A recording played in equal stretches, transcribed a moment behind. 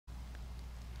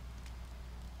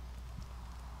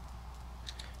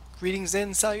Greetings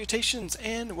and salutations,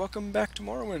 and welcome back to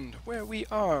Morrowind, where we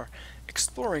are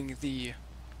exploring the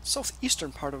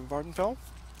southeastern part of Vardenfell,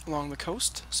 along the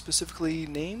coast, specifically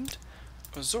named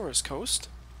Azores Coast.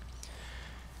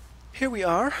 Here we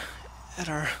are, at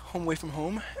our home away from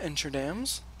home, Ensure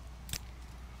Dams.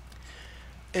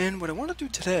 And what I want to do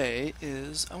today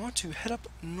is, I want to head up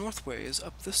northways,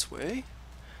 up this way,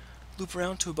 loop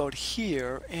around to about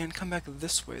here, and come back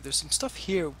this way. There's some stuff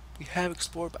here we have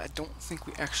explored, but I don't think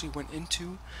we actually went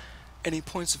into any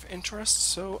points of interest,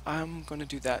 so I'm going to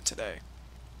do that today.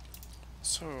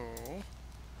 So,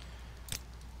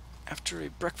 after a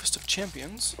breakfast of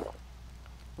champions,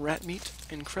 rat meat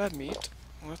and crab meat,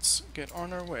 let's get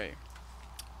on our way.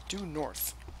 Due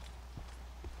north.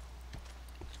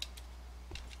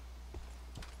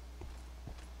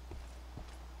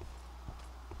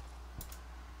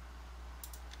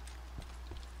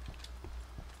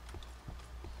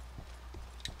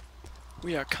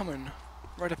 We are coming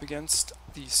right up against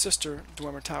the sister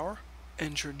Dwemer Tower,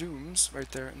 Ensure Dooms, right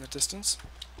there in the distance.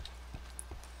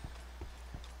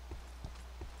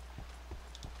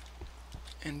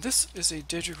 And this is a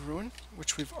Daedric ruin,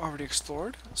 which we've already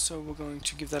explored, so we're going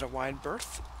to give that a wide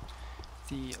berth.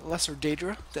 The lesser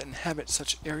Daedra that inhabit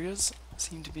such areas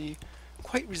seem to be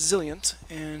quite resilient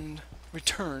and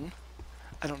return.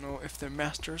 I don't know if their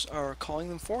masters are calling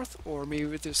them forth, or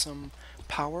maybe there's some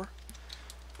power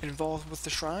involved with the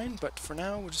shrine, but for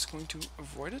now we're just going to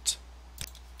avoid it.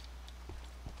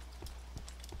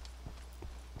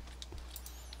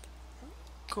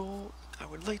 Goal, I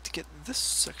would like to get this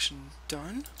section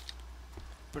done,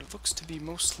 but it looks to be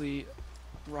mostly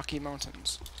rocky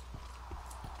mountains.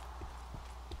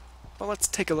 But let's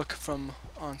take a look from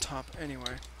on top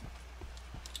anyway.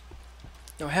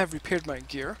 Now I have repaired my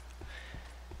gear,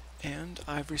 and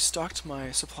I've restocked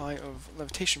my supply of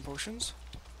levitation potions.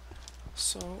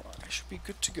 So I should be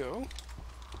good to go.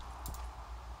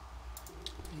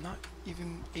 I'm not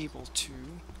even able to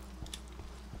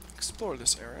explore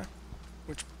this area,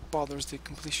 which bothers the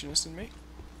completionist in me.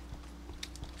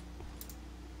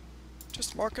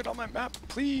 Just mark it on my map,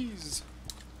 please!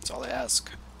 That's all I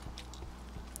ask.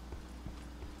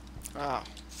 Ah,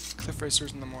 cliff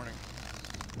racers in the morning.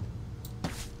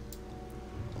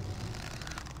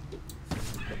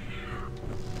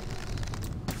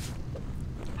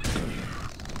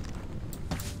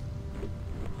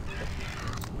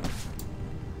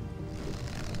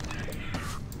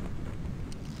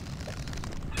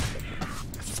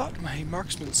 I thought my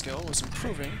marksman skill was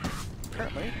improving.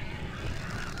 Apparently,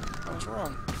 I was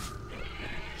wrong.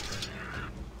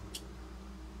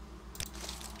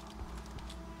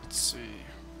 Let's see.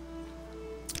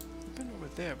 I've been over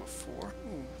there before.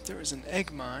 Ooh, there is an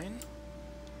egg mine.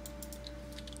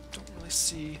 Don't really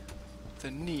see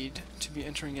the need to be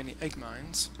entering any egg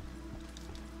mines.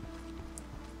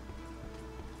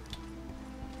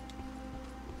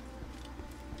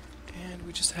 And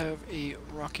we just have a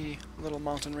rocky little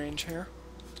mountain range here.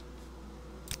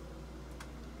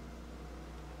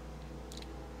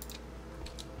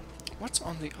 What's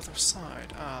on the other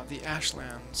side? Ah, the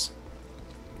Ashlands.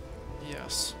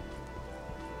 Yes.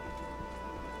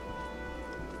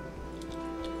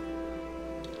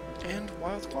 And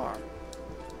Wild Guar.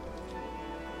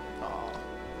 Aw.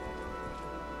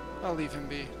 I'll leave him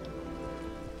be.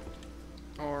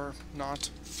 Or not.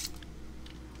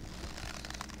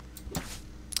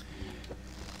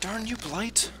 Darn you,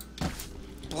 Blight!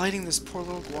 Blighting this poor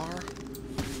little Guar.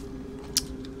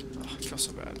 Oh, I feel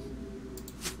so bad.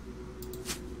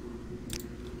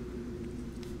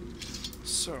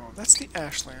 So, that's the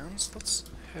Ashlands. Let's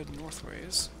head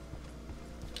northways.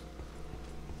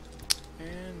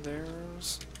 And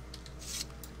there's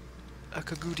a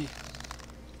Kagudi.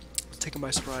 Let's take him by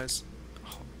surprise.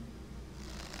 Oh.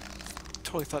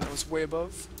 Totally thought that was way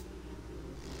above.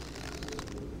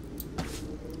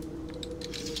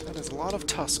 That is a lot of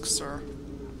tusks, sir.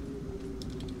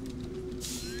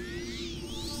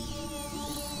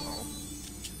 Oh.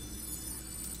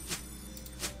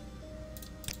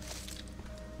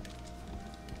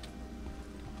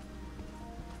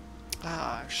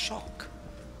 Ah, Shulk.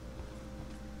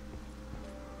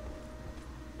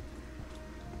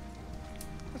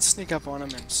 Let's sneak up on him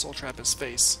and soul trap his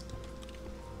face.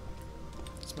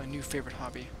 It's my new favorite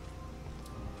hobby.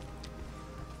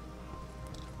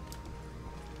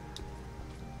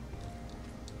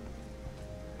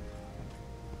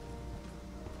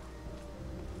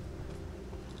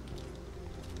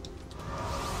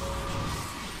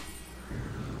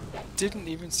 Didn't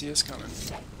even see us coming.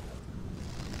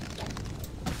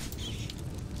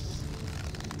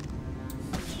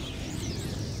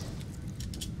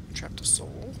 Trapped a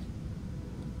soul.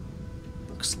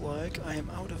 Looks looks like I am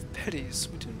out of petties.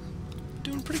 We're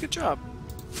doing a pretty good job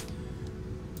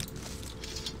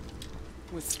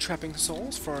with trapping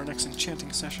souls for our next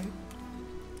enchanting session.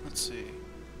 Let's see.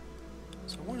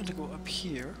 So I wanted to go up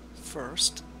here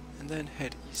first, and then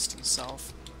head east and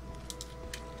south.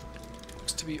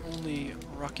 Looks to be only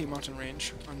Rocky Mountain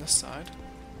Range on this side.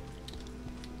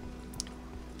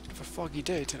 Bit of a foggy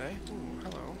day today. Ooh,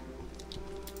 hello.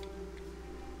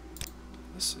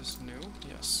 This is new,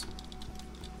 yes.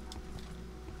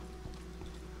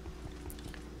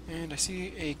 And I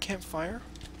see a campfire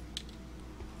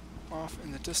off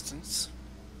in the distance.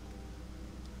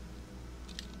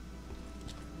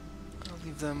 I'll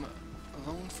leave them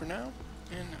alone for now.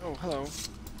 And, oh, hello.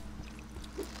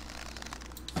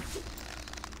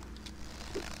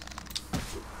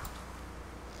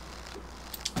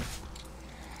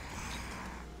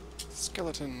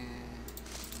 Skeleton.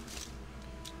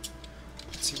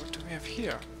 Let's see, what do we have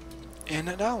here?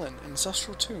 Annette Allen,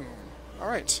 Ancestral Tomb.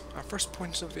 Alright, our first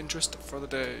point of interest for the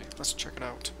day. Let's check it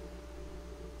out.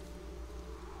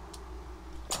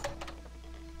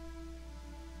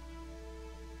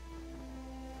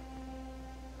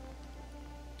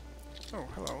 Oh,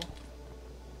 hello.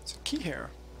 It's a key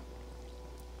here.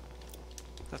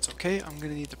 That's okay, I'm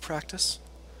gonna need to practice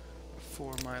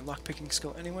for my lockpicking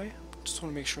skill anyway. Just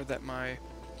want to make sure that my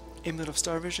Amulet of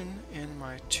Star Vision and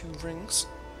my 2 rings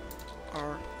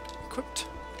are equipped.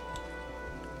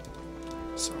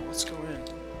 So let's go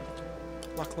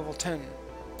in. Lock level 10.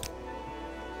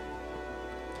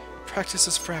 Practice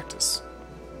is practice.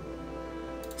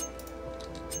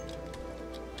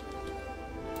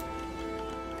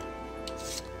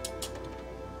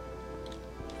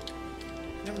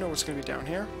 You never know what's going to be down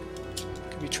here.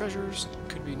 Could be treasures,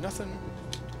 could be nothing,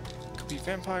 could be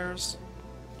vampires,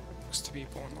 looks to be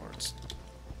bone lords.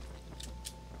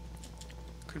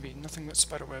 Could be nothing but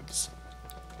spiderwebs.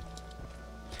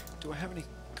 Do I have any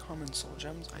common soul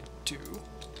gems? I do.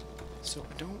 So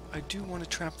I do want to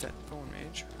trap that bone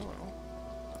mage. Hello.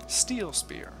 Steel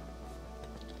spear.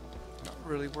 Not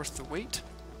really worth the wait.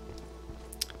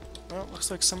 Well, it looks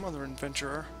like some other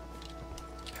adventurer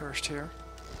perished here.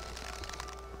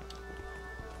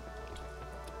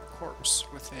 Corpse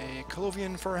with a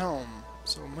Colovian fur helm.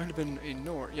 So it might have been a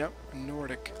a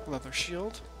Nordic leather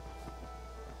shield.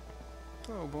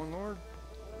 Hello, Bone Lord.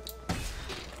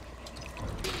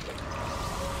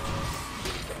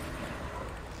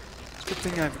 Good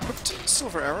thing I've equipped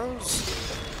silver arrows.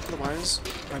 Otherwise,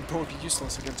 my bow would be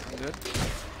useless against undead.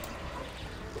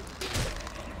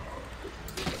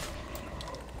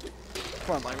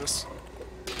 Come on, Laevus.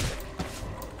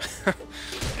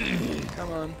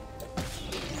 Come on.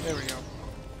 There we go.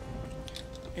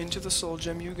 Into the soul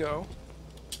gem you go.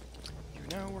 You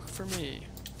now work for me.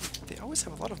 They always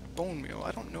have a lot of bone meal.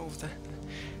 I don't know if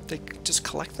they just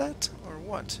collect that or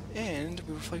what. And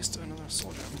we replaced another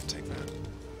soul gem. I'll take that.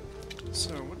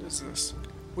 So, what is this?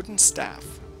 Wooden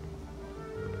staff.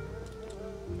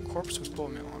 Corpse with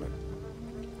bone meal on it.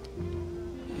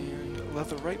 And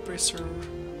leather right bracer,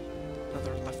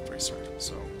 leather left bracer.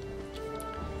 So,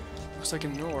 looks like a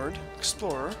Nord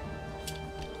explorer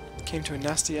came to a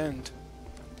nasty end.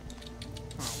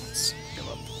 Oh, let's heal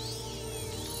up.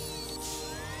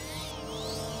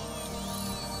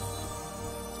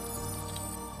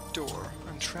 Door.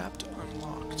 Untrapped,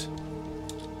 unlocked.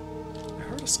 I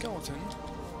heard a skeleton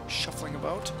shuffling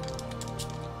about.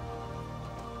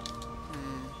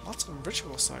 Lots of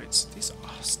ritual sites. These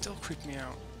still creep me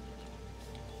out.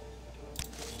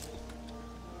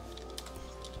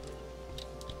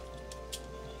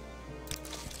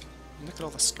 Look at all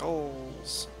the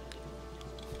skulls.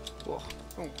 Whoa.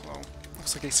 Oh, well.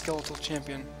 Looks like a skeletal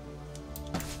champion.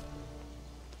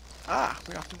 Ah!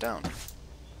 We knocked him down.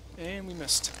 And we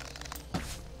missed.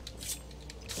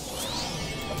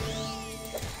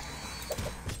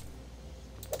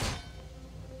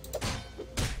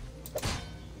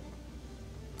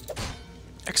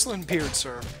 Excellent beard,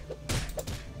 sir.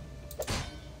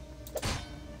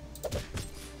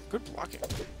 Good blocking.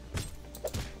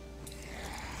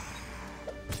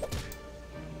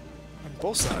 On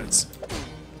both sides.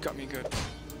 Got me good.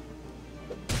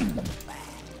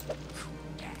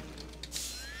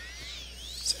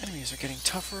 These enemies are getting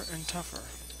tougher and tougher.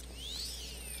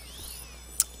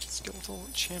 Skeletal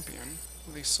champion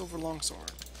with a silver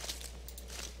longsword.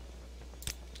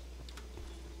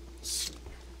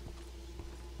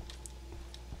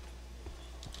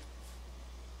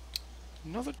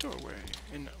 Another doorway,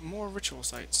 and more ritual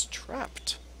sites.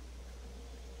 Trapped.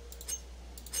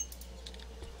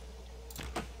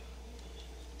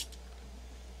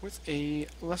 With a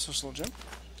lesser soul gem,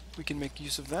 we can make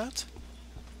use of that.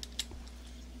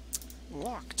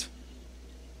 Locked.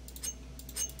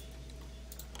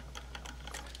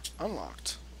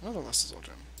 Unlocked. Another Lesser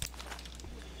gem.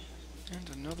 And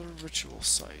another ritual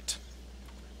site.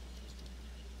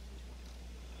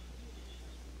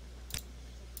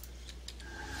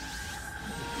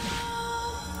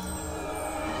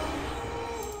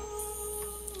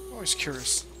 Always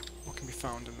curious what can be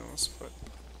found in those, but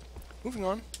moving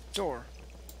on. Door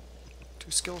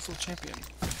to Skeletal Champion.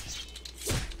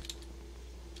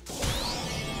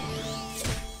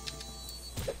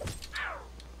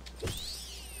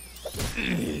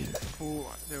 Ooh,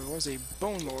 there was a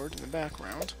Bone Lord in the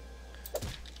background.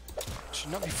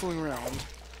 Should not be fooling around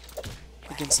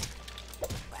against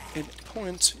an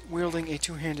opponent wielding a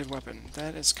two-handed weapon.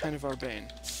 That is kind of our bane.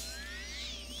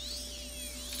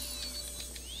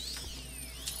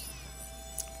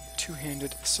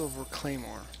 Two-handed silver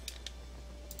claymore.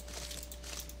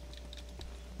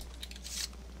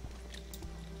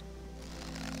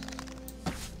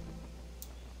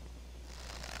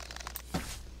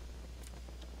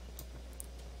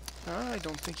 I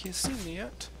don't think he has seen me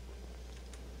yet.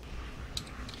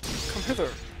 Come hither.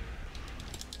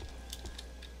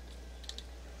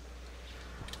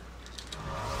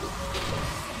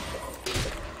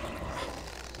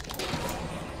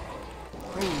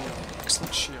 Ooh,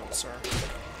 excellent shield, sir.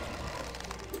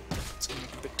 It's gonna be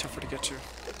a bit tougher to get you.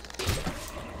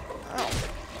 Ow.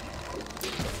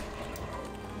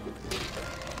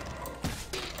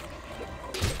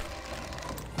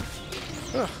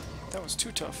 Ugh, that was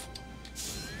too tough.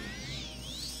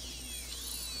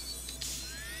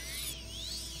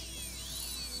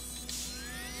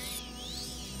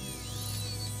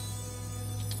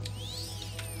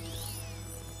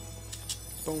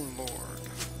 Bone Lord.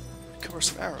 Recover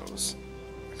some arrows.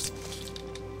 Excellent.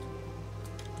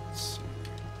 Let's see.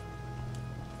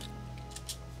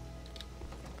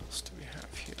 What else do we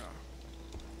have here?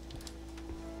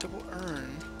 Double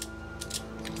urn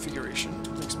configuration.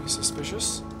 Makes me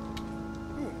suspicious.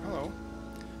 Ooh, hello.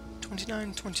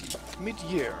 2920.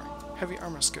 Mid-year. Heavy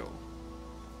armor skill.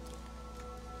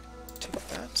 Take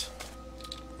that.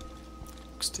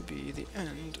 Looks to be the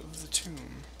end of the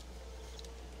tomb.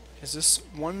 Is this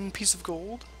one piece of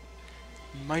gold?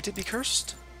 Might it be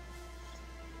cursed?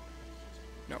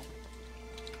 No.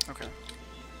 Okay.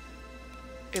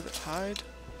 Alet hide.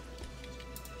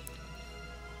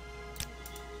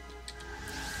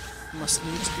 Must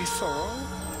needs be thorough.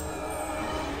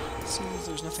 Seems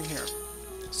there's nothing here.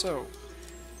 So,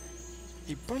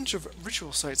 a bunch of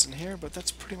ritual sites in here, but that's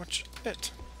pretty much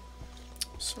it.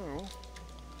 So,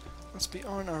 let's be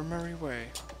on our merry way.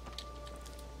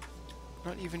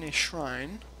 Not even a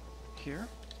shrine here,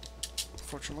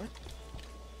 unfortunately.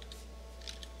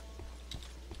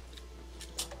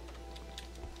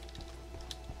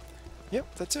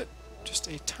 Yep, that's it. Just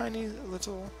a tiny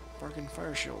little bargain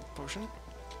fire shield potion.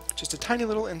 Just a tiny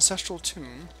little ancestral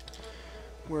tomb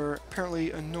where apparently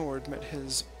a Nord met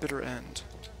his bitter end.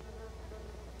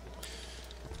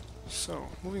 So,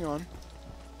 moving on.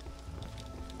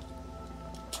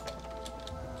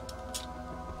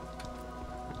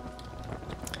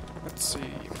 Let's see,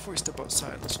 before we step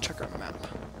outside, let's check our map.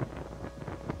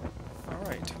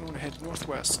 Alright, we want to head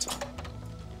northwest.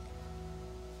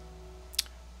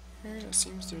 And it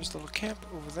seems there's a little camp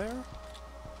over there.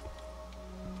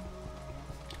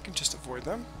 We can just avoid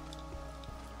them.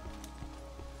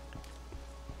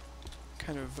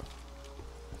 Kind of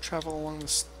travel along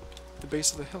the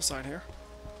base of the hillside here.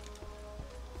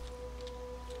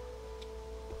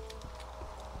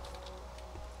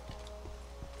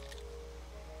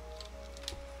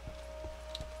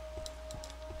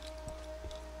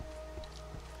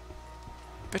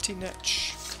 Betty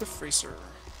Netch, Cliff Racer.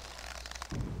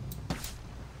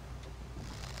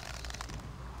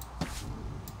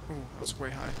 Ooh, that's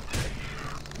way high.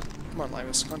 Come on,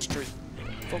 Laevus, concentrate.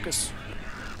 Focus.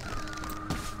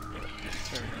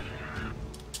 There we go.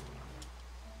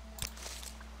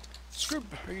 Scrib,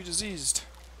 are you diseased?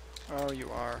 Oh, you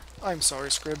are. I'm sorry,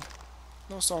 Scrib.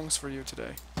 No songs for you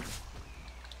today.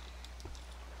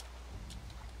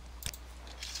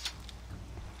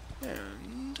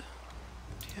 And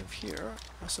what do you have here?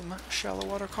 Some shallow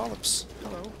water collops.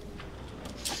 Hello.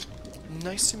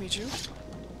 Nice to meet you.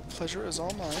 Pleasure is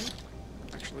all mine.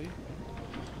 Actually,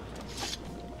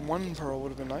 one pearl would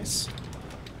have been nice.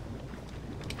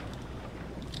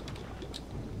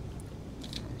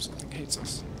 Something hates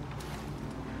us.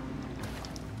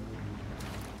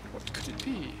 What could it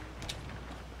be?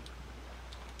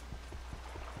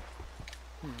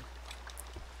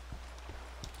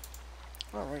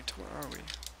 Alright, where are we?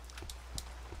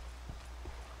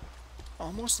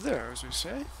 Almost there, as we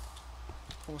say.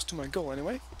 Almost to my goal,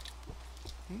 anyway.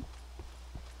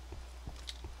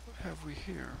 What have we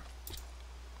here?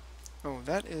 Oh,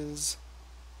 that is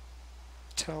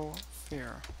Tel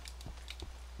Fair.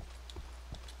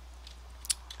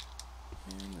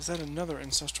 And is that another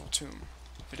ancestral tomb?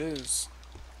 It is.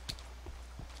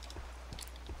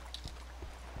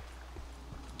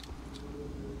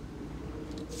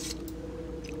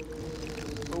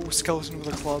 Oh, skeleton with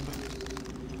a club. I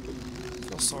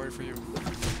feel sorry for you.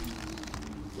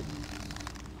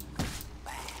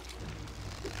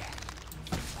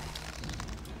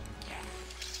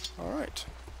 Alright.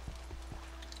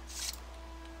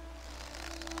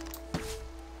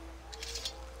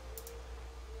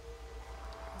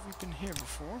 Have we been here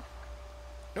before?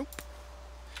 Nope.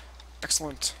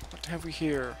 Excellent. What have we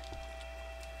here?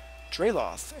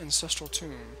 Draloth, Ancestral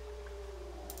Tomb.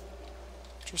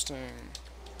 Interesting.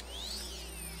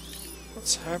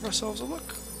 Let's have ourselves a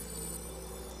look.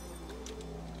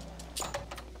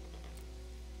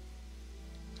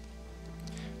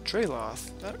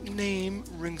 Draloth. That name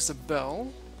rings a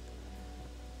bell.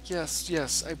 Yes,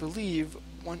 yes, I believe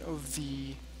one of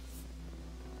the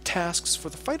tasks for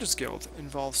the Fighters Guild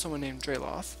involves someone named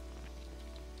Draloth.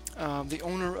 The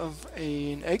owner of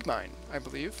an egg mine, I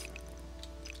believe.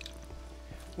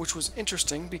 Which was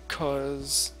interesting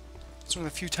because it's one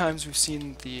of the few times we've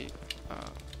seen the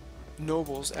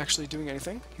nobles actually doing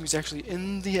anything. He was actually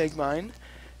in the egg mine,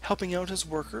 helping out his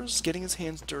workers, getting his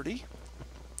hands dirty.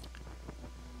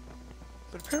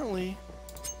 But apparently,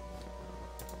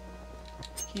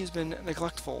 he has been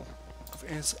neglectful of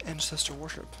his ancestor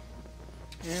worship.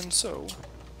 And so,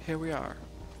 here we are.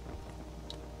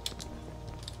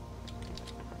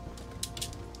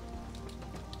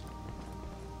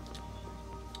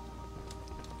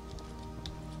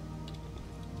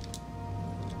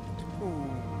 Ooh,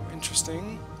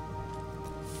 interesting.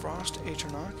 Frost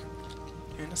Atronach,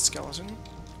 and a skeleton,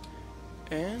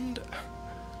 and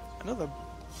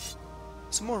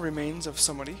some more remains of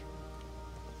somebody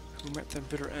who met their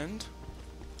bitter end.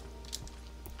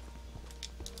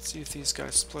 Let's see if these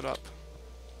guys split up.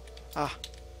 Ah,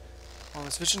 while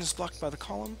his vision is blocked by the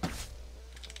column,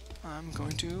 I'm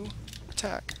going to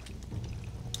attack.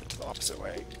 Go to the opposite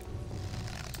way.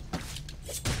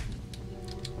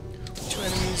 Two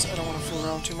enemies, I don't want to fool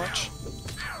around too much. There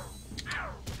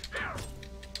we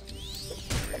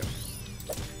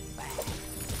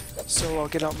go. So I'll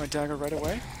get out my dagger right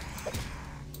away.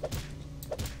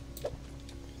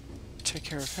 Take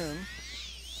care of him.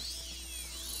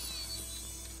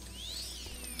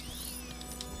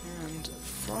 And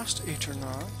Frost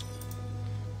Atronach.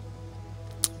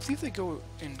 I believe they go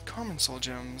in common soul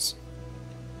gems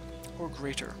or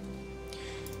greater.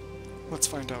 Let's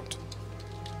find out.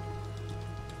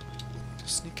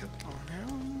 Sneak up on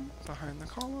him behind the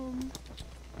column.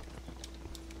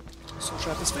 Soul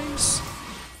trap his face.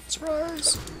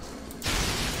 Surprise!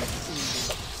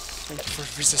 Thank you for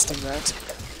resisting that.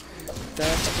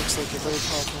 That looks like a very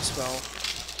powerful spell.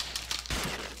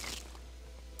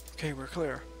 Okay, we're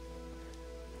clear.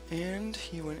 And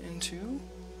he went into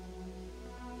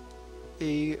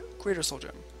a greater soul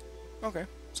gem. Okay,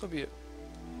 so be it.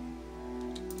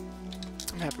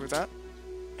 I'm happy with that.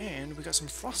 And we got some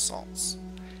frost salts.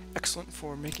 Excellent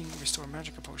for making restore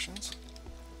magica potions.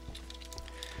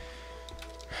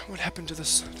 What happened to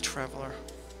this traveler?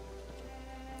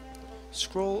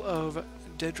 Scroll of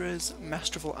Dedre's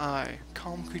Masterful Eye.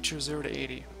 Calm creature 0 to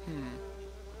 80.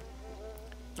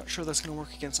 Not sure that's going to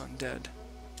work against undead.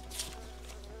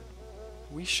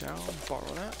 We shall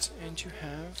borrow that, and you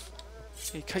have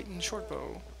a chitin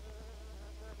shortbow.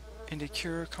 And a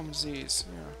cure common disease.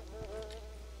 Yeah.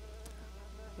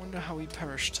 Wonder how he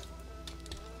perished.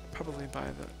 Probably by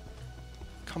the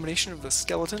combination of the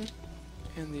skeleton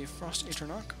and the Frost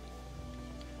Atronach.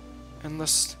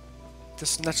 Unless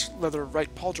this leather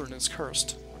right pauldron is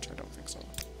cursed, which I don't think so.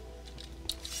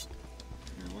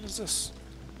 And what is this?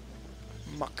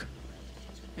 Muck.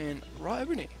 And raw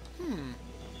ebony.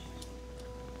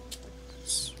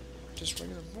 It's just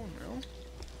regular bone meal.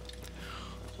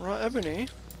 Raw ebony.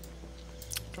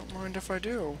 Don't mind if I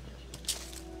do.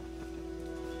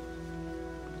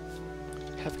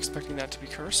 Half expecting that to be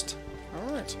cursed.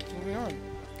 Alright, moving on.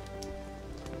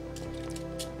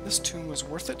 This tomb was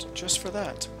worth it just for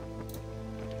that.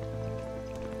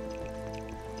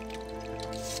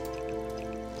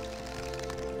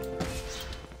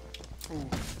 Ooh,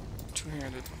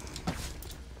 two-handed.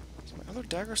 Is my other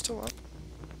dagger still up?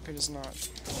 It is not.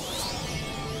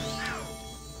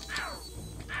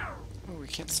 Oh, he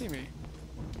can't see me.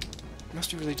 It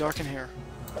must be really dark in here.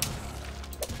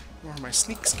 Or my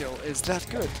sneak skill is that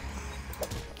good.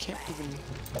 Can't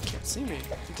see me.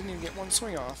 He didn't even get one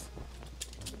swing off.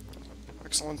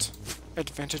 Excellent.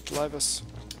 Advantage Laevus.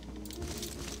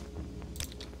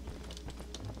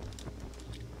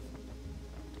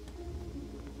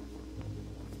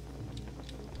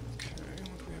 Okay,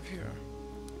 what do we have here?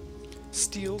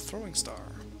 Steel throwing star.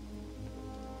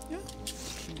 Yeah,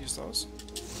 can use those.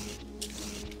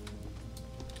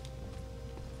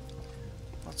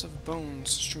 Lots of bones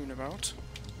strewn about.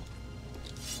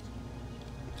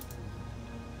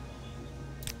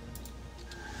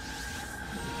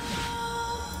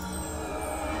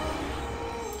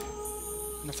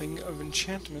 Nothing of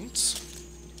enchantments.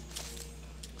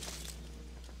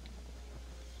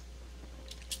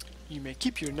 You may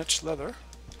keep your niche leather.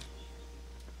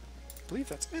 I believe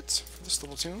that's it for this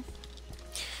little tune.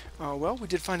 Well, we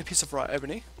did find a piece of raw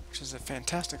ebony, which is a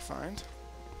fantastic find.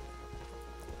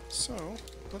 So,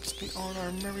 let's be on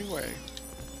our merry way.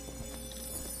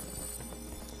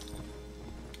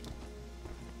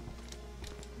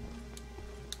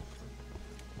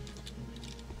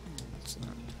 What's that?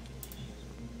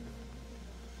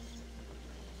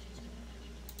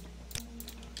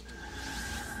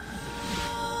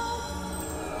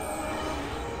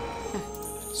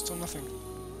 Still nothing.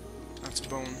 That's a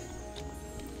bone.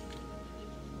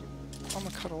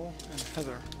 Cuddle and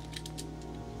heather.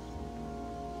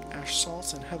 Ash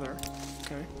salts and heather.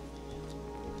 Okay.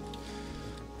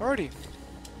 Alrighty.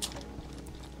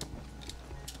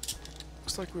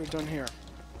 Looks like we're done here.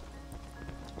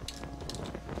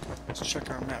 Let's check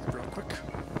our map real quick.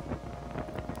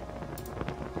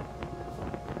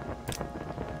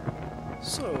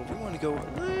 So, we want to go a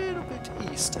little bit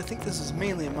east. I think this is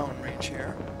mainly a mountain range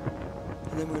here.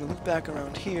 And then we're going to loop back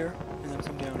around here, and then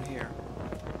come down here.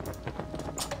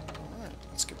 Alright,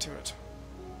 let's get to it.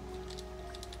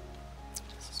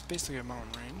 This is basically a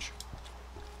mountain range.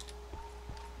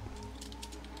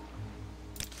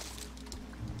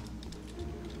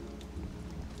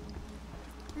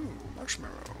 Ooh,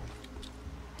 marshmallow.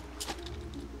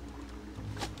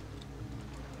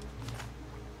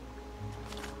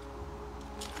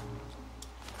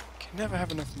 Can never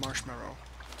have enough marshmallow.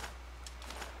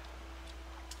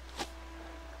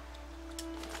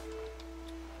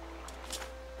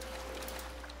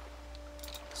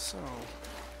 So,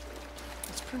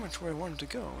 that's pretty much where I wanted to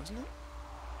go, isn't it?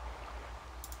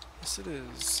 Yes, it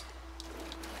is.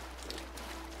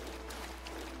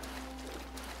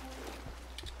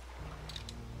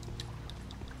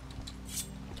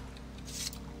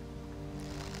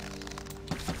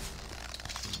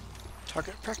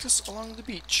 Target practice along the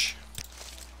beach.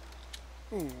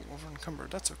 Ooh, over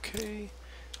encumbered. That's okay.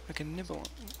 I can nibble on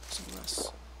some of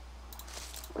this.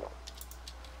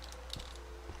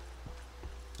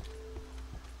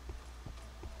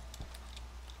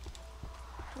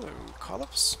 Hello,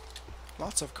 collops.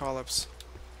 Lots of collops.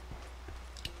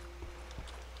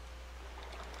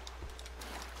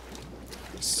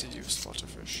 I see you,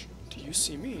 slaughterfish. Do you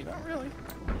see me? Not really.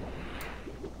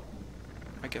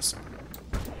 I guess so.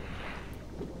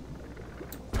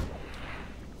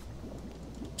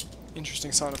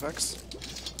 Interesting sound effects.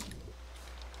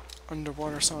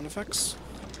 Underwater sound effects.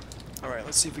 Alright,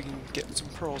 let's see if we can get some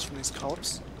pearls from these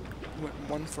collops. We went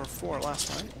 1 for 4 last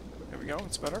time. There we go,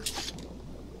 it's better. 1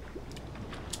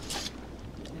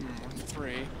 for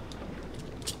 3.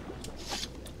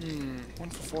 1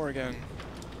 for 4 again.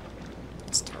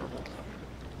 That's terrible.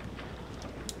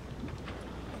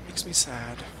 That makes me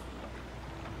sad.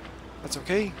 That's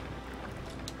okay.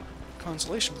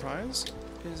 Consolation prize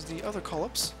is the other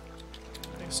collops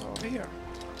I saw over here.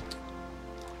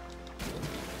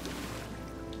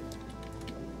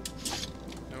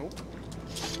 Nope.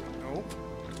 Nope.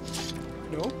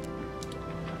 Nope.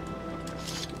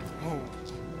 Oh.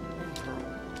 1 pearl.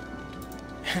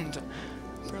 And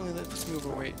apparently that puts me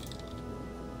overweight.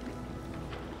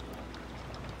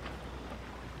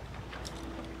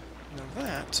 Now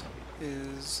that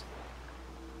is...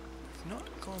 I've not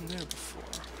gone there before.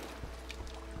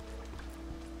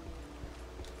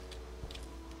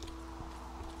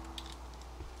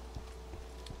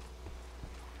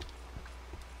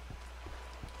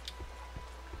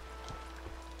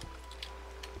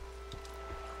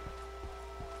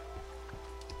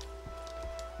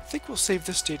 I think we'll save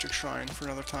this Daedric Shrine for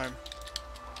another time.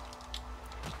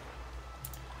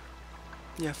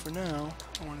 Yeah, for now,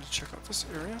 I wanted to check out this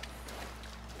area,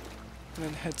 and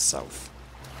then head south.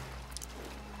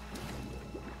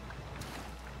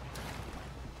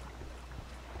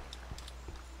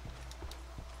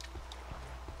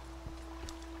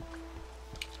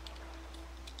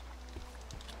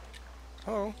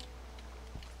 Hello?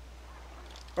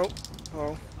 Oh,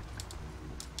 hello.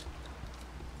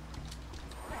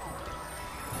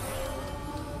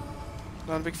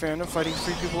 Not a big fan of fighting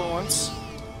 3 people at once.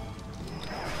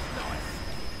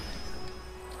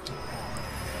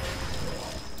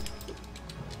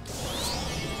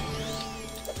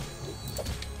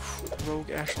 Rogue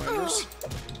Ashlanders.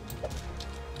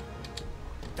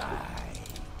 Die.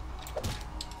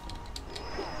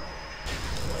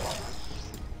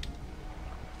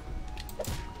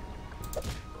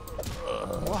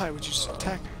 Why would you just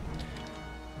attack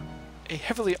a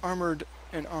heavily armored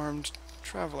and armed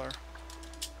traveler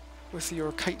with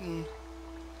your chitin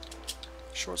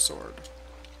short sword?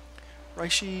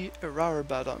 Raishi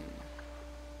Irarabadam.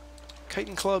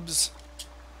 Chitin clubs.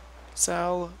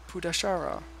 Sal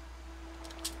Pudashara.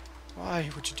 Why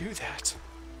would you do that?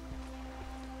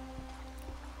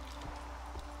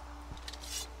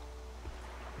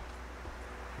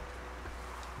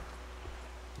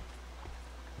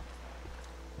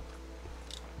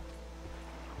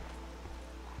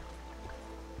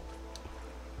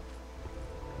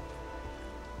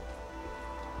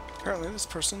 Apparently this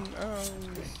person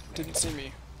didn't see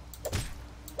me.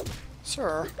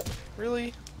 Sir,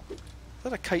 really? Is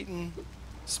that a chitin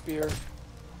spear?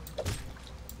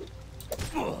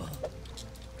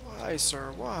 Why,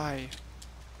 sir? Why?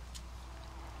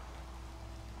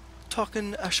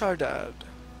 Talkin Ashardad.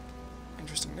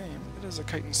 Interesting name. It is a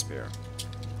chitin spear.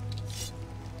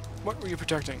 What were you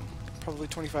protecting? Probably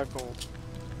 25 gold.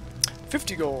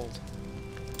 50 gold!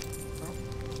 Well,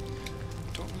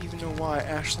 don't even know why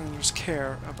Ashlanders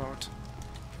care about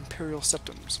Imperial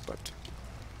Septums, but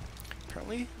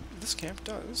apparently this camp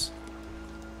does.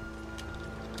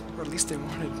 Or at least they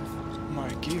wanted my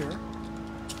gear.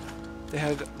 They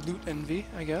had loot envy,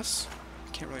 I guess.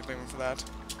 Can't really blame them for that.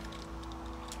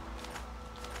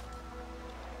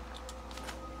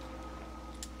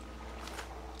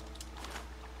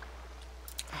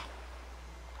 Oh.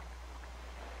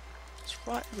 It's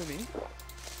right, Ebony.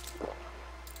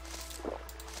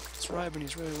 It's right,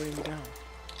 Ebony's really weighing me down.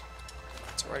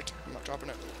 It's alright, I'm not dropping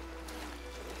it.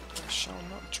 I shall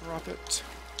not drop it.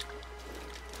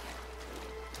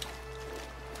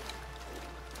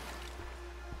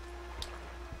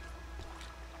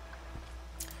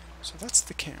 So that's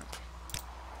the camp.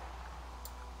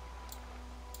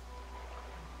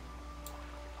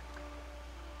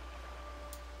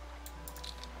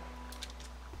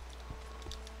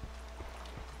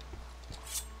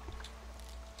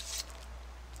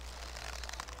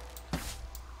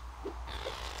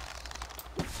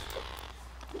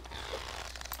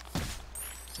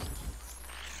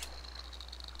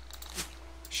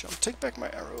 Shall take back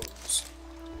my arrows.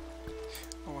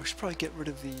 Oh, I should probably get rid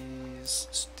of these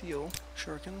steel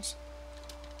shurikens.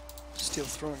 Steel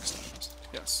throwing stones.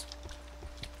 Yes.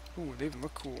 Ooh, they even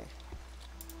look cool.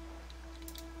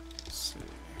 Let's see.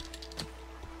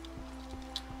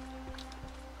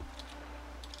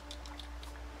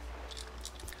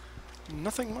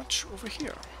 Nothing much over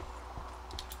here.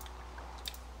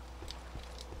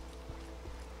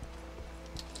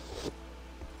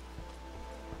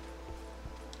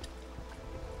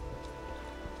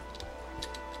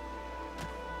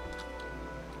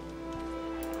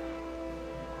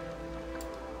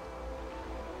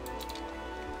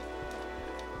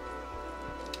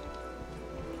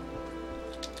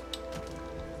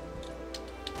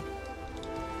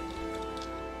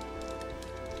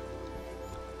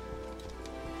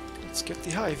 Let's get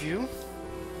the high view.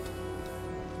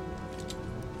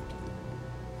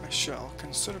 I shall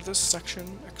consider this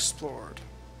section explored.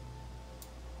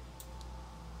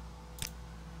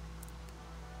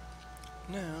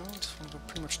 Now, just want to go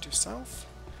pretty much due south,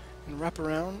 and wrap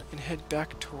around and head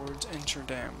back towards Ensure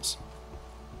Dams.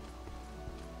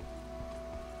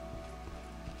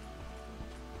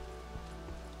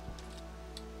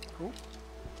 Oh,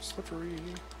 slippery.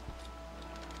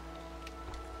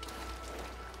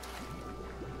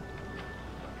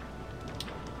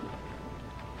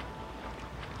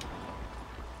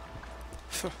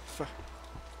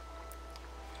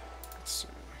 Let's see.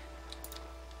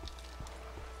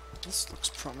 This looks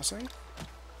promising.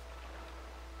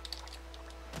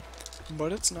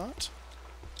 But it's not.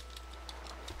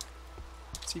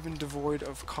 It's even devoid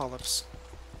of collops.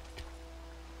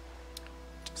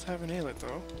 Does have an alet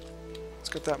though. It's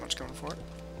got that much going for it.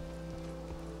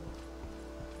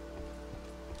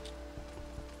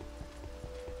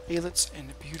 Alets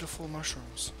and beautiful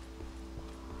mushrooms.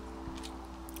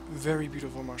 Very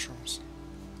beautiful mushrooms.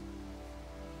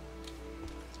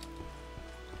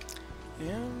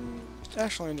 And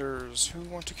Ashlanders who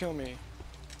want to kill me.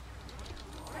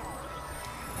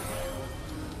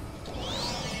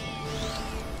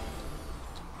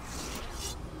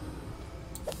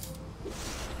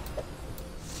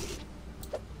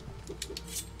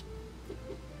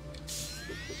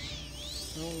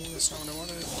 That's not what I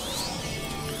wanted.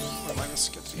 What am I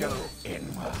missing? Get together.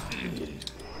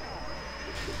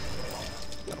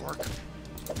 That'll work.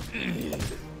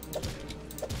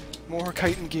 More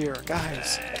chitin gear.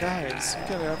 Guys, you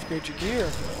gotta upgrade your gear.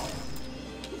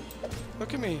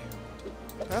 Look at me.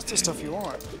 That's the stuff you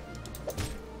want.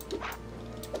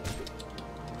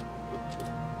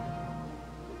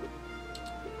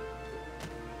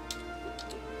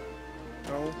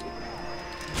 No.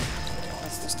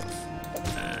 That's the stuff.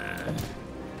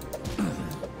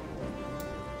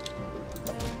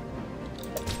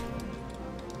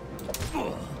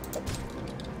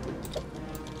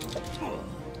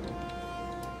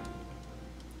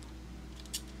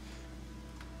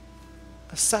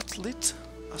 A satellite,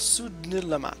 a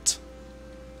sudnilamat.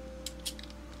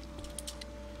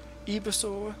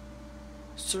 Ibisor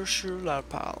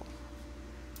Surshurlarpal.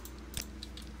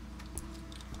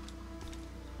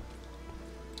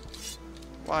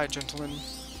 Why, gentlemen?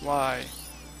 Why?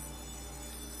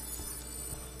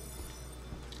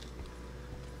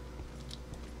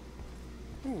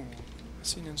 Ooh, I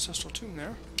see an ancestral tomb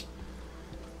there.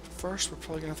 First, we're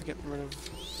probably gonna have to get rid of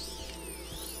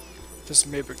this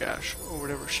Mabergash, or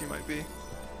whatever she might be.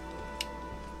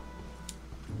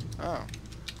 Oh,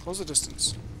 close the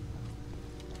distance.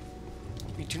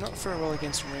 We do not fare well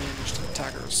against ranged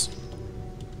attackers.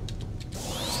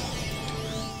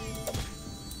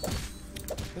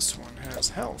 This one has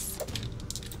health.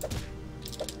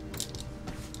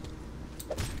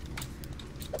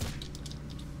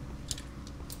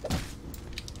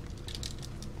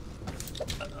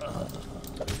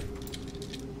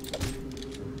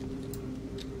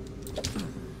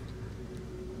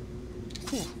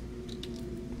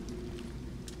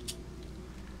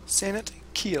 Sanet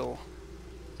Keel.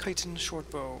 Chitin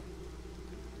shortbow.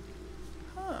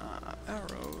 Ah,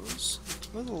 arrows.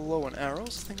 I'm a little low on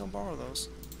arrows. I think I'll borrow those.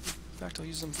 In fact, I'll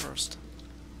use them first.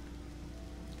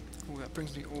 Oh, that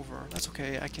brings me over. That's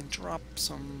okay. I can drop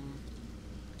some...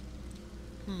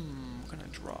 what can I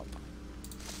drop?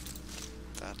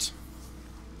 That.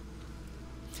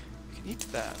 I can eat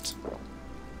that.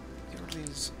 Get rid of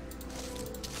these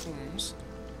plumes.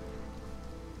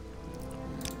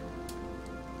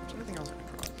 Anything else I can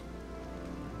drop?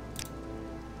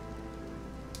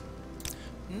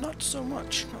 Not so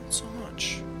much, not so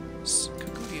much.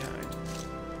 Kakuti hide.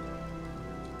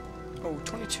 Oh,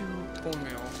 22 bone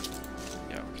meal.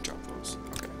 Yeah, we can drop those.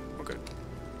 Okay, we're good.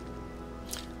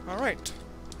 Alright.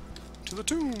 To the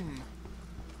tomb!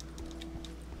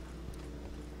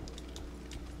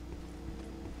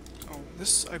 Oh,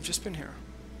 this, I've just been here.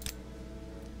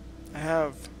 I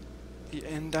have the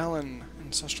Andalin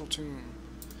Ancestral Tomb.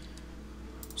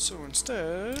 So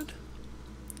instead,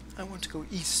 I want to go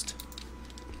east.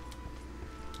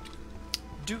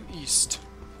 Due east.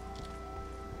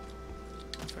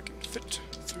 If I can fit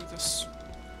through this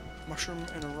mushroom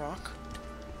and a rock,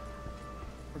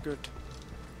 we're good.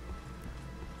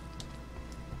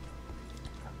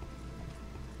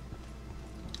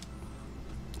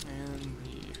 And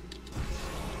the...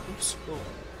 Oops, whoa.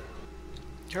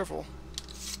 Careful.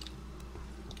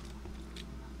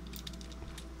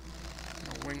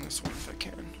 I'll wing this one if I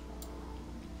can.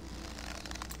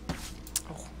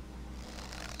 Oh.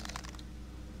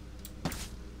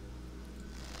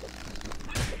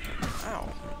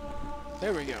 Ow.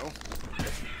 There we go.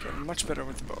 Getting much better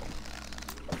with the bow.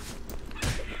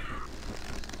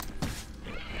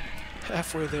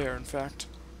 Halfway there, in fact.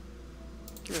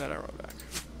 Give me that arrow back.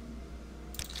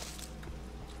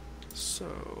 So,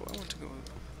 I want to go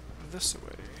this way.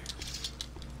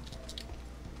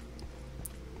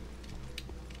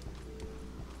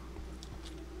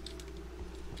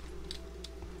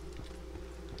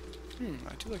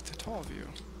 I do like the tall view.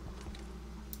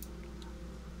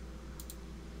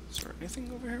 Is there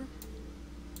anything over here?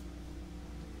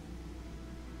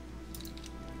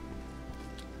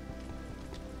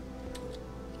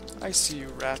 I see you,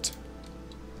 rat.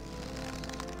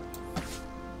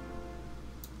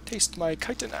 Taste my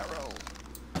chitin arrow.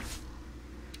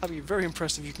 I'll be very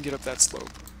impressed if you can get up that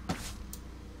slope.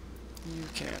 You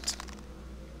can't.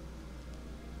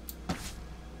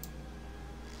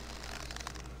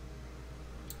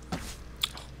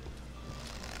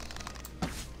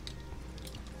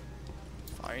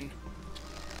 Fine.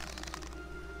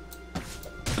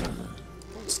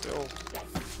 Hold still.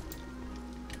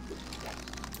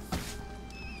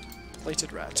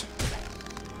 Plated rat.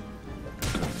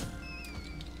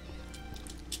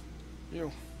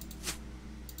 You.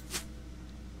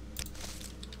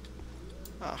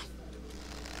 Ah.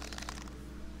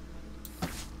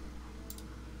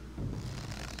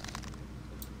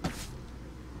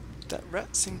 That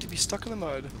rat seemed to be stuck in the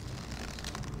mud.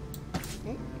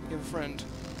 Oh, you have a friend.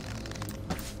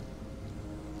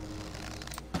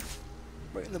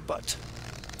 Right in the butt.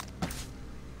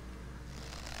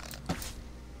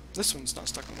 This one's not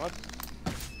stuck in the mud.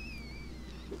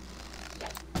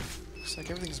 Looks like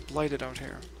everything's blighted out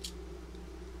here.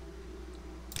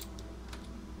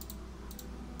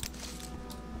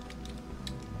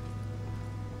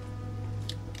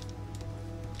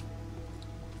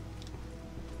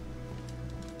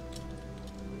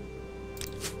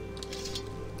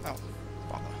 Oh,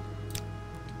 bother.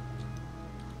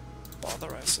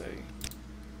 Bother, I say.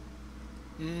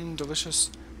 Mmm,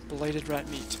 delicious blighted rat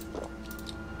meat.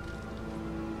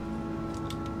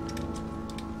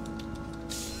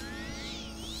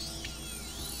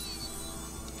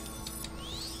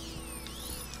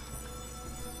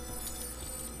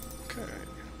 Okay,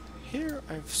 here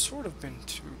I've sort of been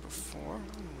to before.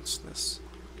 What's this?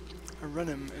 A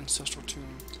Renim ancestral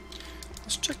tomb.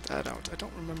 Let's check that out. I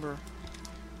don't remember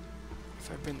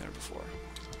if I've been there before.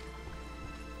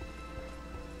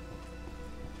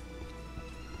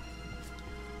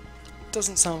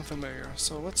 Doesn't sound familiar,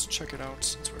 so let's check it out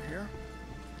since we're here.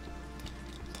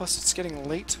 Plus, it's getting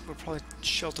late. We'll probably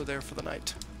shelter there for the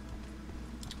night.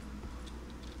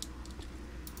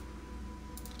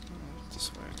 This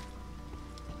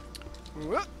way.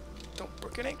 Whoa! Don't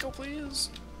break an ankle, please.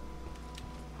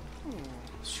 Ooh,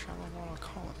 shallow water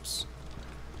columns.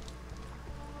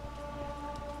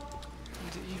 In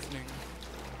the evening.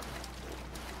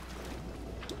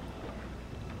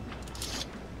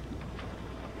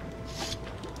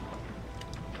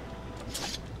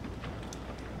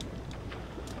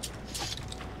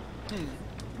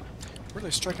 Really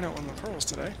striking out on the pearls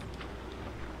today.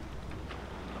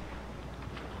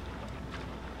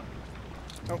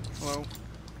 Oh, hello.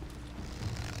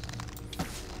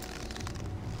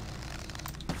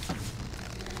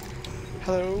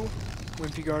 Hello,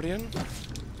 Wimpy Guardian.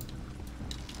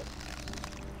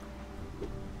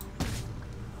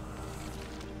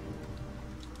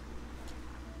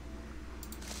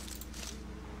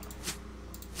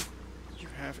 You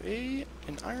have an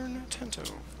iron tento.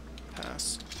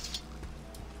 Pass.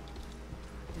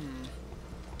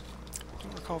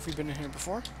 Don't recall if we've been in here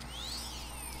before.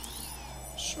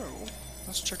 So,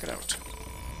 let's check it out.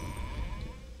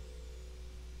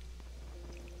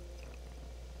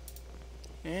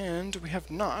 And we have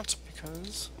not,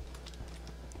 because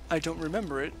I don't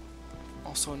remember it,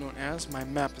 also known as my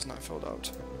map is not filled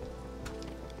out.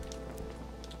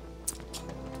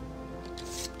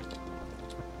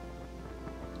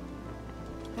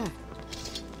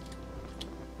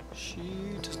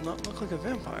 She does not look like a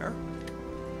vampire.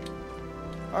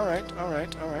 Alright,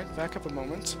 alright, alright, back up a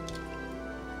moment.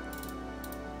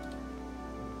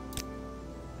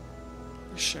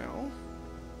 We shall.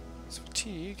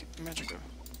 Fatigue, Magica.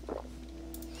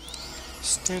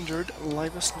 Standard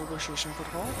Laevus negotiation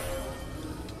protocol.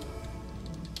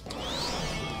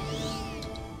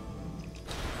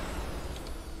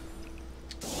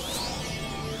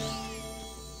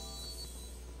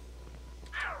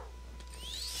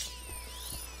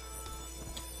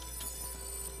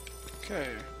 Okay.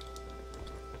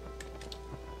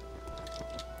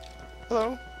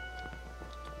 Hello.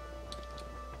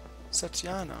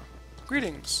 Satyana.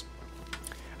 Greetings.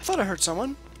 I thought I heard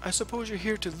someone. I suppose you're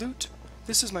here to loot.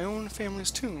 This is my own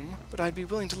family's tomb, but I'd be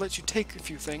willing to let you take a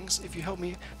few things if you help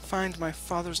me find my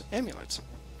father's amulet.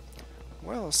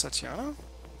 Well, Satyana,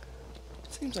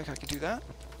 seems like I could do that.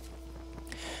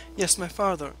 Yes, my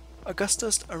father,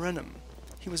 Augustus Arenum.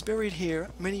 He was buried here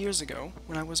many years ago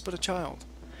when I was but a child.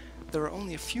 There are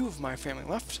only a few of my family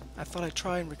left. I thought I'd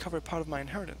try and recover part of my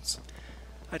inheritance.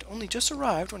 I'd only just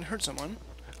arrived when I heard someone.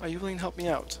 Are you willing to help me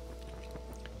out?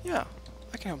 Yeah,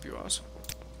 I can help you out.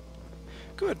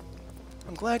 Good.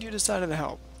 I'm glad you decided to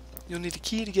help. You'll need a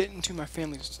key to get into my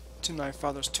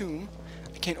father's tomb.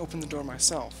 I can't open the door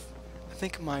myself. I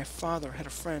think my father had a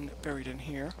friend buried in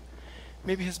here.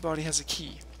 Maybe his body has a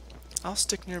key. I'll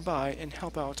stick nearby and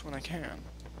help out when I can.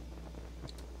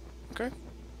 Okay?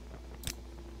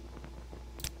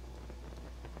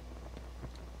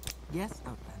 Yes,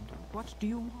 Outlander. What do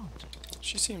you want?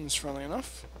 She seems friendly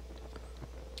enough.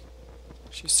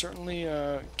 She's certainly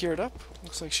geared up.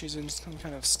 Looks like she's in some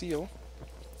kind of steel.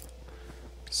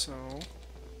 So,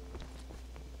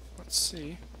 let's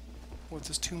see what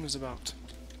this tomb is about.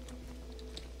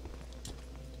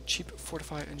 Cheap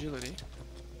fortify agility.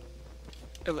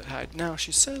 Illet hide. Now,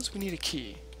 she says we need a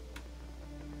key.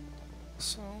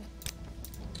 So,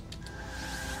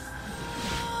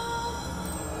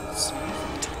 let's see.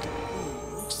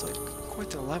 Ooh, looks like quite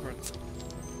the labyrinth.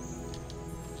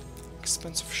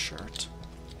 Expensive shirt.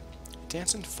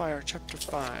 Dance and Fire, Chapter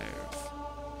 5.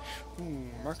 Ooh,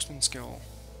 marksman skill.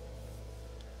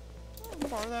 I'll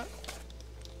borrow that.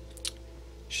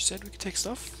 She said we could take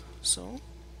stuff, so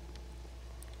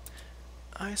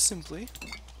I simply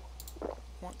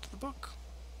want the book.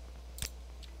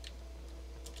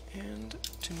 And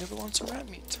to nibble on some rat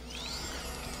meat.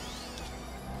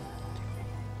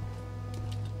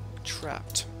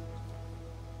 Trapped.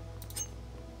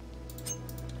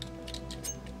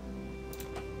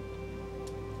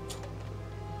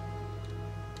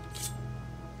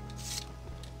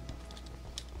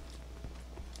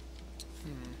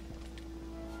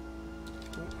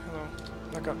 Oh, hello.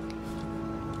 Back up.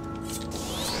 Okay,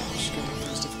 she's gonna make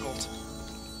things difficult.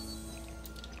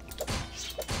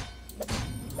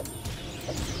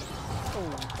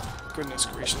 Oh, goodness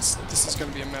gracious. This is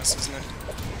gonna be a mess, isn't it?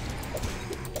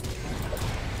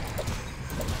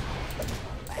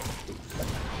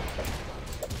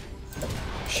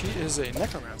 She is a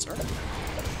necromancer.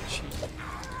 She...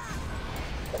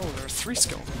 Oh, there are 3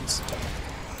 skeletons.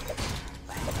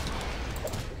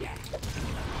 I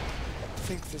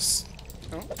think this...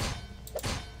 Oh.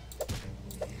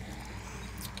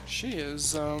 She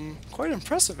is, quite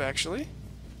impressive, actually.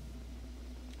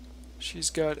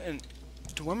 She's got a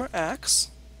Dwemer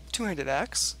axe, 2-handed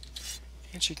axe,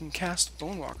 and she can cast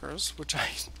Bone Walkers, which I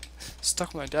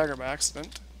stuck with my dagger by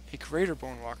accident. A greater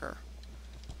Bone Walker.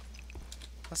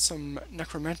 That's some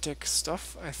necromantic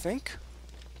stuff, I think.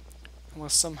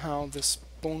 Unless somehow this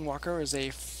Bone Walker is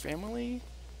a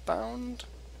family-bound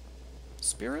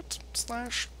spirit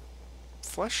slash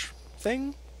flesh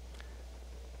thing?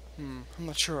 I'm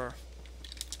not sure.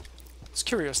 It's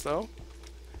curious, though.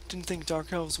 Didn't think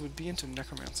Dark Elves would be into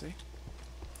necromancy.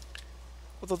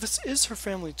 Although this is her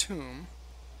family tomb,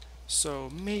 so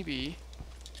maybe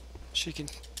she can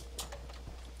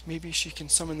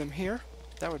summon them here?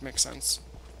 That would make sense.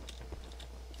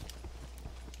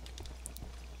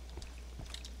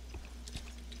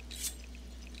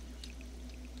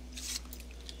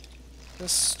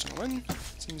 This gentleman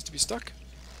seems to be stuck.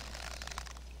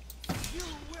 You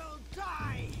will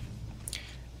die.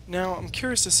 Now, I'm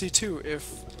curious to see, too,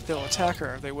 if they'll attack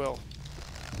her. They will.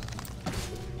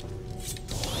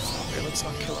 Okay, let's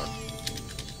not kill her.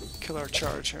 Kill our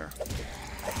charge here.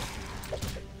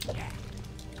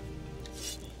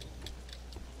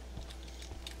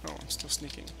 Oh, I'm still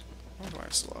sneaking. Why do I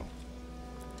have slow?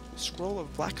 Scroll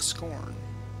of Black Scorn.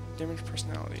 Damage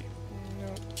personality.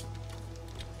 Nope.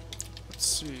 Let's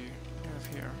see. What do we have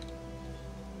here?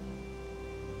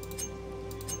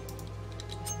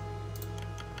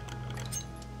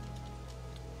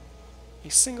 A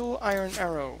single iron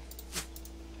arrow.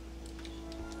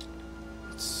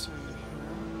 Let's see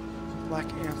here.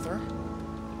 Black Anther.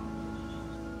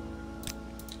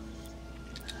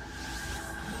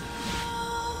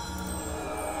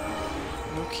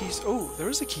 No keys. Oh, there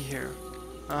is a key here.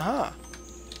 Aha.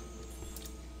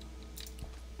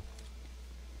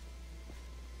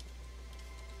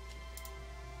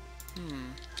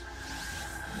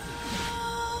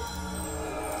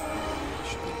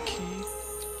 Should be a key.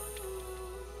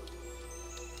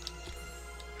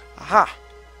 Aha!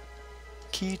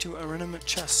 Key to a Reniment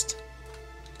chest.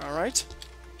 Alright.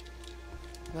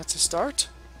 That's a start.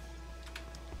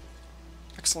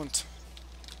 Excellent.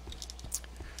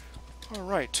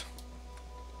 Alright.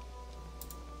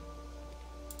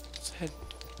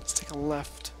 Let's take a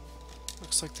left.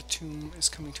 Looks like the tomb is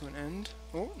coming to an end.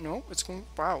 Oh, no, it's going...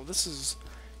 Wow, this is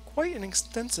quite an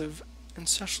extensive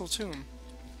ancestral tomb.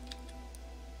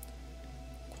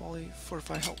 Quality,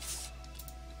 fortify health.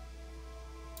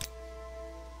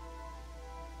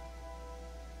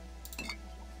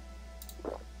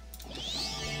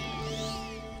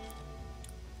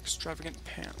 Extravagant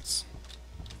pants.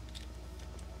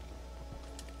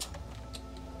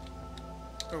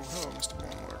 Oh, hello, Mr.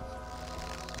 Bonelord.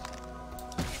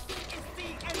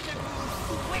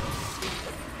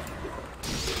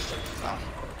 Ah.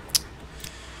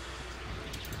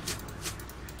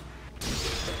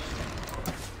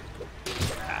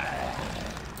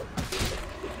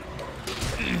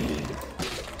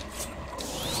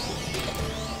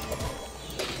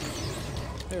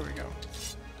 There we go.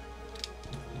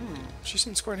 She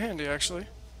seems quite handy, actually.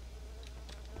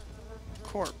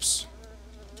 Corpse.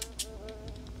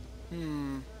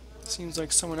 Seems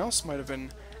like someone else might have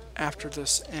been after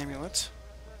this amulet.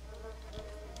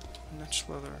 Netch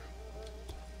leather.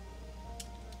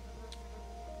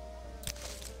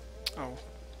 Oh.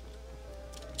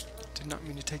 Did not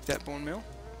mean to take that bone meal.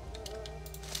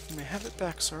 You may have it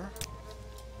back, sir.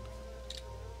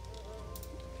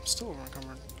 I'm still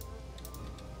over-encumbered.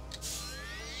 Let's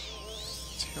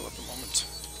heal up a moment.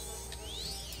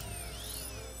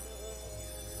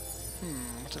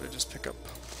 What did I just pick up?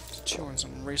 Chew on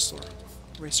some racer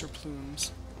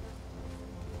plumes.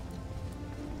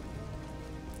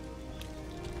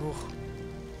 Oh,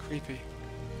 creepy.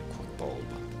 Quick bulb.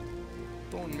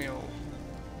 Bone meal.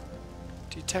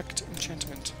 Detect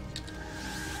enchantment.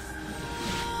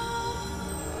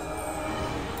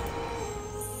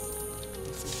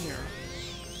 Nothing here.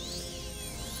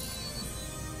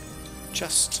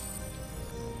 Chest.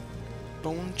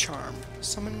 Bone charm.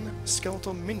 Summon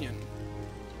skeletal minion.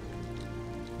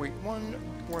 Weight 1,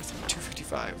 worth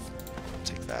 255.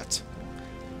 Take that.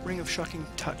 Ring of shocking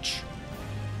touch.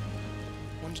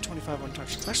 1 to 25 on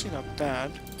touch. It's actually not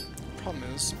bad. Problem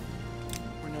is,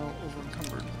 we're now over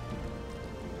encumbered.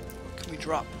 What can we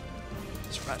drop?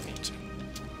 This rat meat.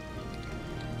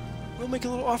 We'll make a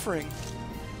little offering.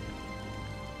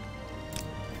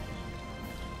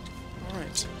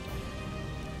 Alright.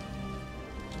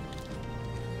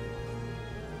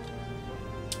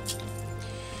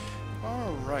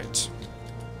 Alright.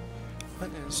 That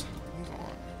is move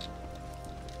on.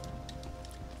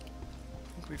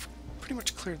 I think we've pretty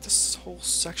much cleared this whole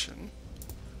section,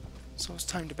 so it's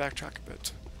time to backtrack a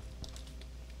bit.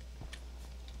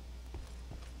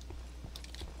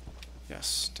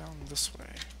 Yes, down this way.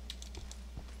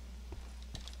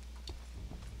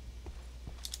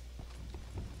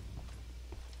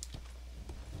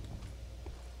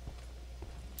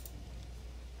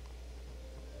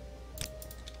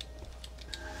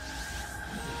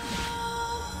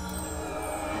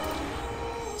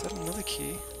 Is that another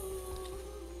key?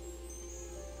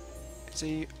 It's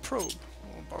a probe.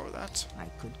 We'll borrow that. I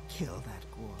could kill that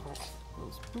Ghoul.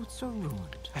 Those boots are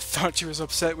ruined. I thought she was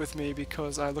upset with me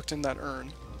because I looked in that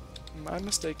urn. My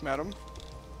mistake, madam.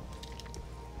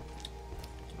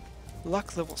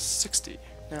 Luck level 60.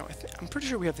 Now, I'm pretty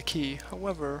sure we have the key.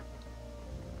 However,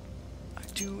 I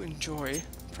do enjoy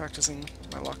practicing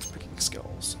my lock-picking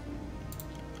skills.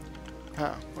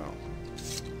 Ah, well.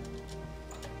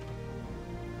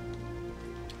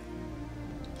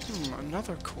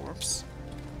 Another corpse.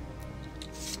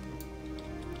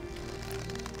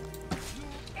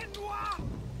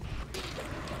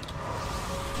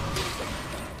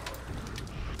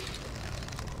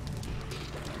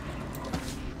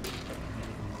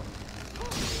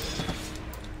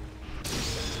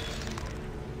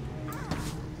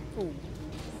 Oh.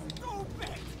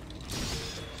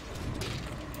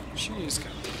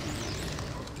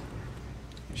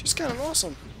 She's kind of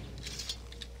awesome.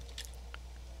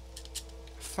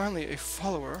 Finally, a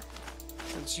follower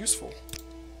that's useful.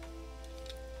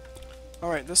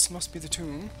 Alright, this must be the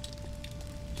tomb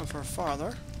of her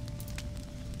father.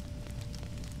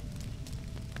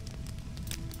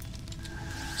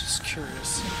 Just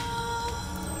curious.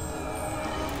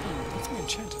 Nothing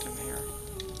enchanted in here.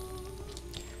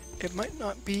 It might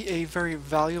not be a very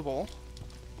valuable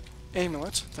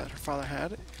amulet that her father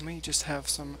had. It may just have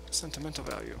some sentimental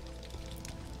value.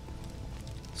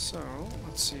 So,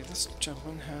 let's see, this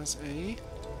gentleman has a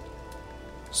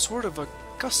Sword of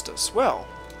Augustus. Well,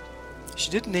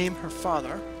 she did name her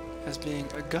father as being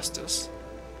Augustus,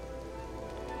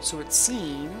 so it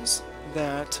seems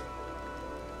that...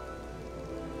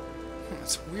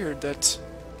 it's weird that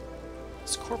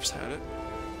his corpse had it.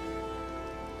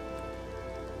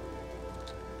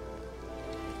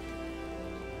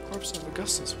 Corpse of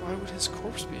Augustus. Why would his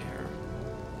corpse be here?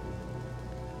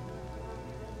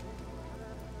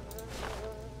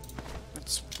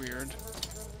 That's weird.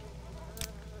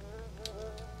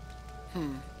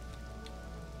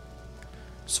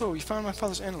 So, you found my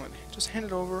father's amulet. Just hand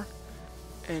it over,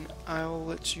 and I'll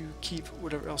let you keep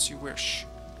whatever else you wish.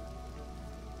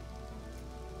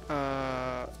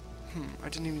 I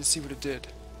didn't even see what it did.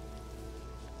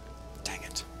 Dang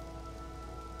it.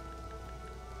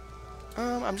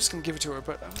 I'm just gonna give it to her,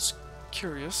 but I was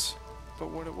curious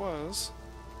about what it was.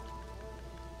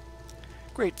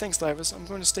 Great, thanks, Laevus. I'm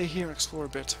going to stay here and explore a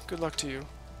bit. Good luck to you.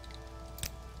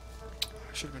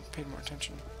 I should have paid more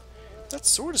attention. That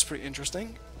sword is pretty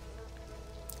interesting.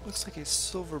 Looks like a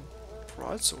silver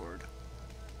broadsword.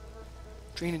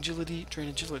 Drain agility, drain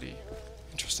agility.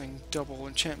 Interesting double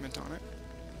enchantment on it.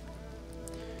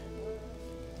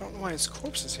 I don't know why his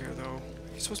corpse is here, though.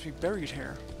 He's supposed to be buried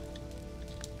here.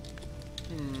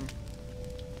 A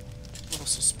little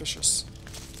suspicious.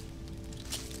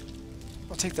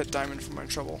 I'll take that diamond for my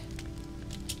trouble.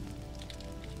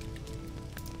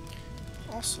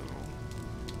 Also...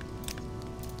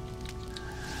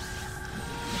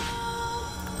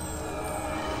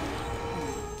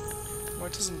 why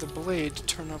doesn't the blade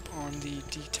turn up on the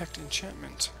detect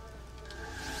enchantment?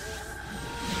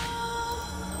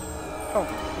 Oh,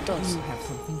 it does. You have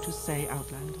something to say,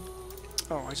 Outlander?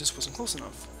 Oh, I just wasn't close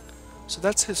enough. So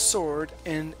that's his sword,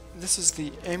 and this is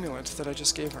the amulet that I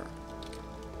just gave her.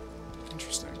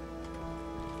 Interesting.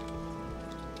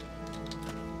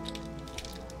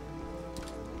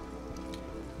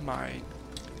 My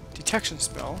detection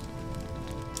spell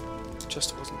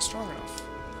just wasn't strong enough.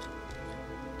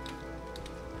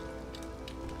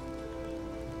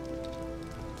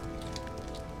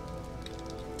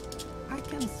 I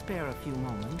can spare a few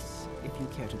moments if you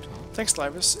care to talk. Thanks,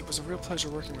 Laevus. It was a real pleasure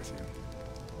working with you.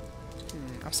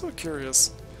 I'm so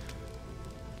curious.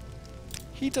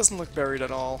 He doesn't look buried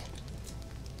at all.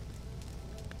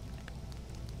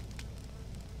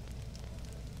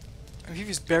 I mean, if he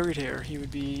was buried here, he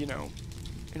would be, you know,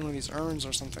 in one of these urns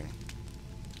or something.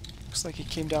 Looks like he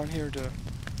came down here to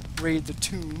raid the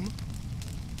tomb,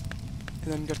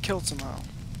 and then got killed somehow.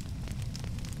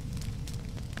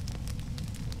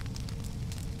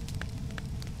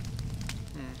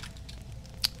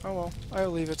 Oh well,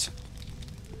 I'll leave it.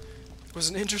 It was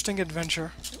an interesting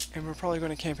adventure, and we're probably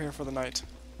going to camp here for the night.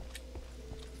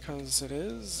 Because it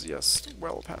is, yes,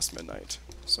 well past midnight,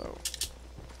 so...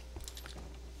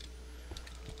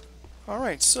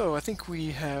 Alright, so I think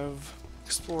we have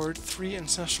explored 3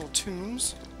 ancestral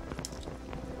tombs.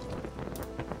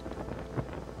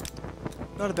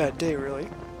 Not a bad day, really.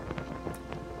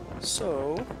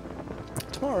 So,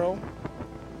 tomorrow,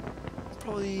 I'll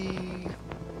probably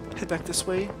head back this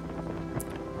way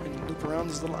and loop around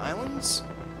these little islands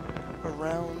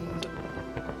around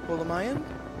Olamayan,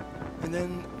 and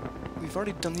then we've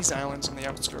already done these islands on the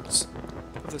outskirts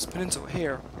of this peninsula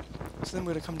here, so then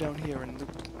we're going to come down here and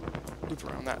loop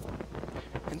around that.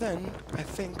 And then, I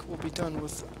think we'll be done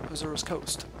with Azura's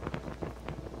Coast.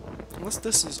 Unless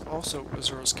this is also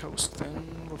Azura's Coast,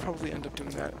 then we'll probably end up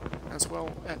doing that as well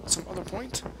at some other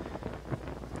point.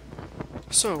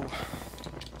 So,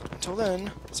 until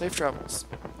then, safe travels.